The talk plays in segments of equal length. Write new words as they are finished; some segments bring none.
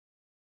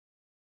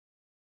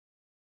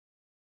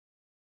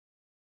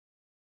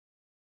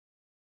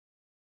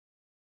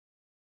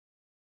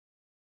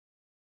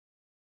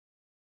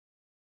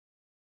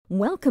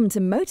Welcome to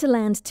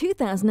Motorland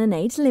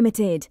 2008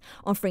 Limited,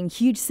 offering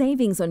huge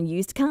savings on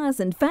used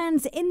cars and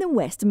vans in the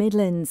West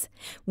Midlands.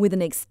 With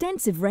an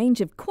extensive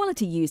range of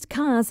quality used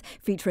cars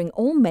featuring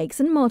all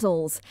makes and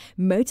models,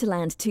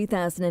 Motorland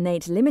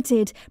 2008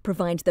 Limited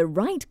provides the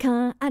right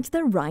car at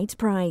the right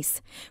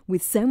price.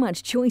 With so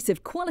much choice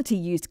of quality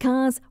used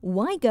cars,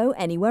 why go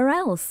anywhere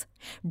else?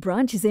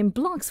 Branches in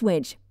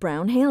Bloxwich,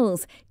 Brown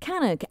Hills,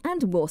 Cannock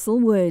and Walsall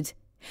Wood.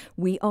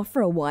 We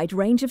offer a wide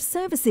range of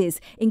services,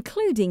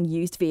 including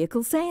used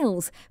vehicle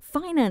sales,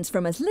 finance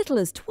from as little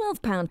as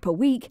 £12 per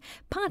week,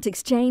 part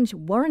exchange,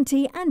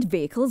 warranty and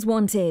vehicles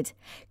wanted.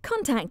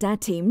 Contact our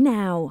team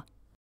now.